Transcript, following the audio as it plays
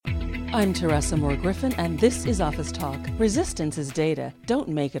I'm Teresa Moore Griffin, and this is Office Talk. Resistance is data. Don't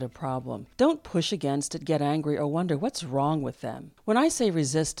make it a problem. Don't push against it, get angry, or wonder what's wrong with them. When I say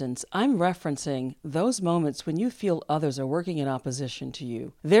resistance, I'm referencing those moments when you feel others are working in opposition to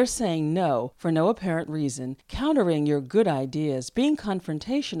you. They're saying no for no apparent reason, countering your good ideas, being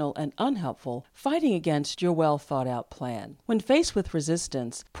confrontational and unhelpful, fighting against your well-thought-out plan. When faced with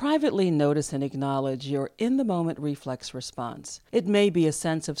resistance, privately notice and acknowledge your in-the-moment reflex response. It may be a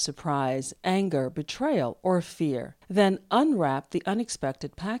sense of surprise, anger, betrayal, or fear. Then unwrap the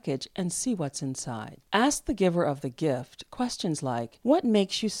unexpected package and see what's inside. Ask the giver of the gift questions like, what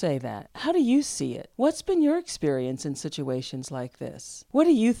makes you say that? How do you see it? What's been your experience in situations like this? What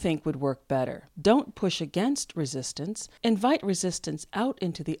do you think would work better? Don't push against resistance. Invite resistance out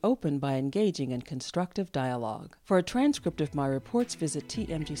into the open by engaging in constructive dialogue. For a transcript of my reports, visit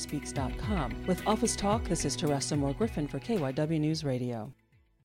tmgspeaks.com. With Office Talk, this is Teresa Moore Griffin for KYW News Radio.